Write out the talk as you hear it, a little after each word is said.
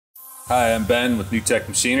Hi, I'm Ben with New Tech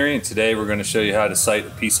Machinery, and today we're going to show you how to site a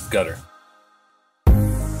piece of gutter.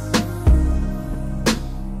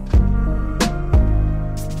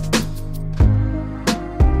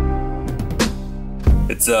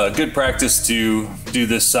 It's a good practice to do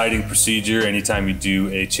this siting procedure anytime you do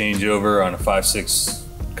a changeover on a 5/6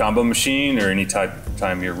 combo machine, or any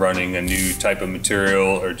time you're running a new type of material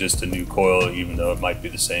or just a new coil, even though it might be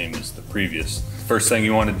the same as the previous. First thing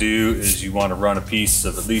you want to do is you want to run a piece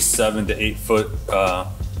of at least 7 to 8 foot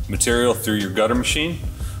material through your gutter machine.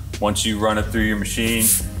 Once you run it through your machine,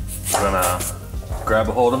 you're gonna grab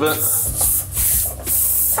a hold of it.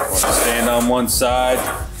 You want to stand on one side,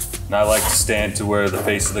 and I like to stand to where the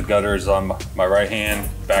face of the gutter is on my right hand,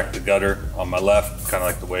 back of the gutter on my left, kind of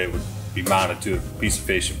like the way it would be mounted to a piece of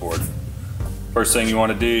fascia board. First thing you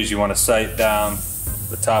want to do is you want to sight down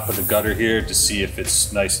the top of the gutter here to see if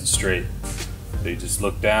it's nice and straight. So you just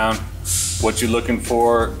look down. What you're looking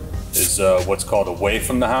for is what's called away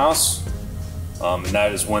from the house, and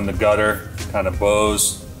that is when the gutter kind of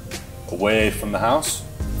bows away from the house.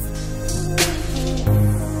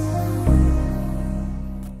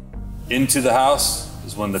 Into the house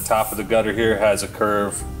is when the top of the gutter here has a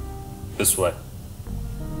curve this way.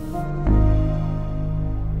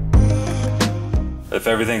 If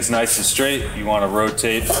everything's nice and straight, you want to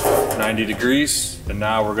rotate 90 degrees, and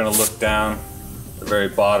now we're going to look down the very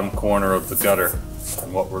bottom corner of the gutter,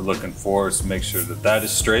 and what we're looking for is to make sure that that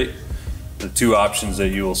is straight. The two options that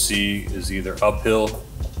you will see is either uphill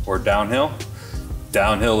or downhill.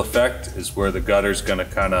 Downhill effect is where the gutter is going to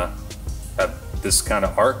kind of have this kind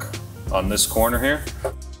of arc on this corner here.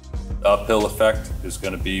 The uphill effect is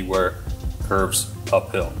going to be where it curves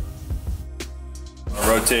uphill.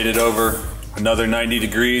 I'll rotate it over another 90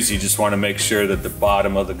 degrees. You just want to make sure that the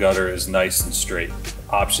bottom of the gutter is nice and straight.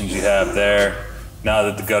 Options you have there. Now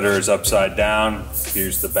that the gutter is upside down,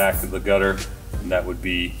 here's the back of the gutter, and that would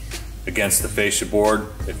be against the fascia board.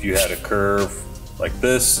 If you had a curve like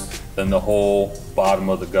this, then the whole bottom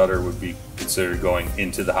of the gutter would be considered going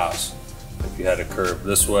into the house. If you had a curve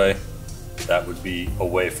this way, that would be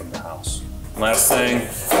away from the house. Last thing,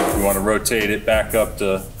 you want to rotate it back up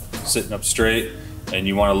to sitting up straight, and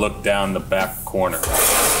you want to look down the back corner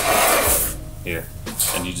here,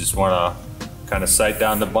 and you just want to kind of sight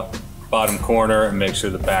down the bottom corner and make sure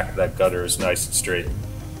the back of that gutter is nice and straight.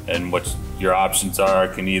 And what your options are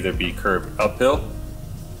can either be curved uphill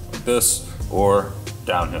like this or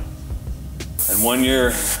downhill. And when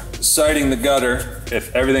you're siting the gutter,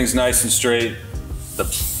 if everything's nice and straight, the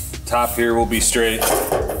top here will be straight,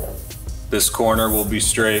 this corner will be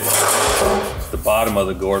straight, the bottom of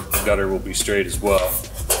the gutter will be straight as well.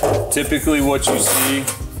 Typically what you see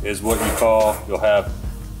is what you call, you'll have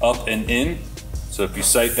up and in. So if you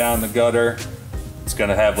sight down the gutter, it's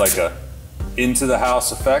gonna have like a into the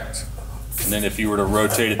house effect. And then if you were to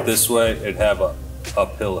rotate it this way, it'd have a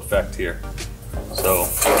uphill effect here. So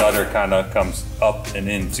the gutter kind of comes up and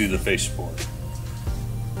into the fascia board.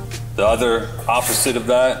 The other opposite of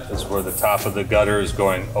that is where the top of the gutter is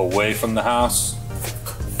going away from the house,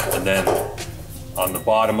 and then on the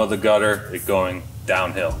bottom of the gutter, it going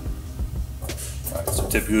downhill. All right, so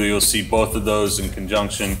typically you'll see both of those in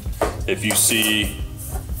conjunction. If you see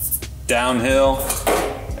downhill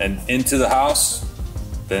and into the house,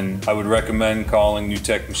 then I would recommend calling New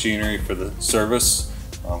Tech Machinery for the service,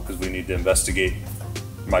 because we need to investigate.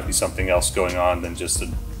 There might be something else going on than just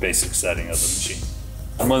the basic setting of the machine.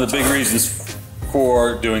 And one of the big reasons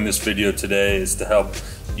for doing this video today is to help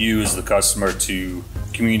you as the customer to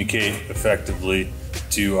communicate effectively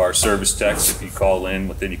to our service techs. If you call in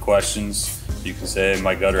with any questions, you can say,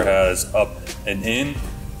 my gutter has up and in,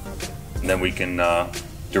 and then we can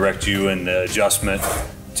direct you in the adjustment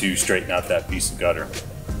to straighten out that piece of gutter.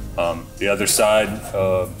 The other side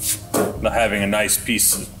of not having a nice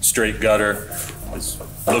piece of straight gutter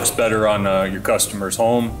looks better on your customer's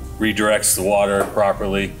home, redirects the water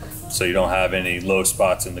properly so you don't have any low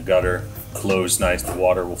spots in the gutter. Flows nice, the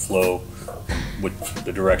water will flow with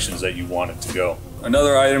the directions that you want it to go.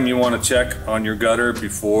 Another item you want to check on your gutter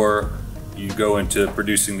before you go into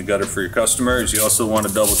producing the gutter for your customer is you also want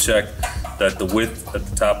to double check that the width at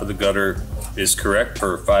the top of the gutter is correct.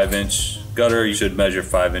 For a 5-inch gutter, you should measure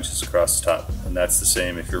 5 inches across the top, and that's the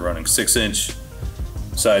same if you're running 6-inch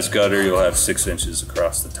size gutter, you'll have 6 inches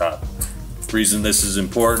across the top. The reason this is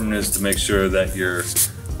important is to make sure that your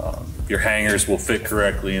hangers will fit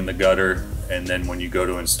correctly in the gutter, and then when you go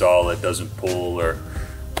to install, it doesn't pull or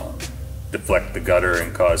deflect the gutter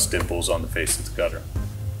and cause dimples on the face of the gutter.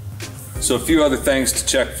 So a few other things to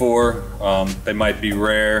check for. They might be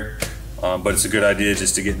rare. but it's a good idea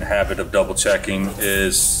just to get in the habit of double checking.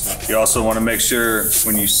 Is you also want to make sure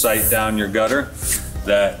when you sight down your gutter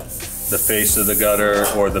that the face of the gutter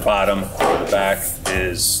or the bottom or the back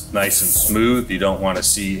is nice and smooth. You don't want to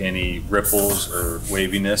see any ripples or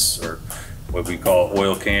waviness, or what we call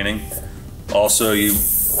oil canning. Also,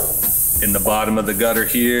 in the bottom of the gutter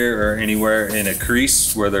here or anywhere in a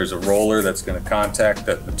crease where there's a roller that's going to contact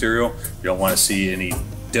that material, you don't want to see any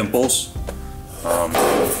dimples.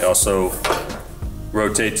 Also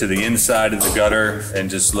rotate to the inside of the gutter and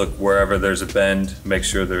just look wherever there's a bend. Make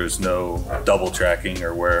sure there's no double tracking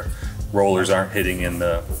or where rollers aren't hitting in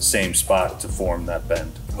the same spot to form that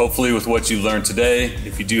bend. Hopefully with what you learned today,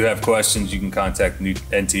 if you do have questions, you can contact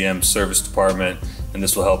NTM service department, and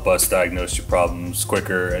this will help us diagnose your problems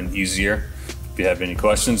quicker and easier. If you have any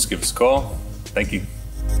questions, give us a call. Thank you.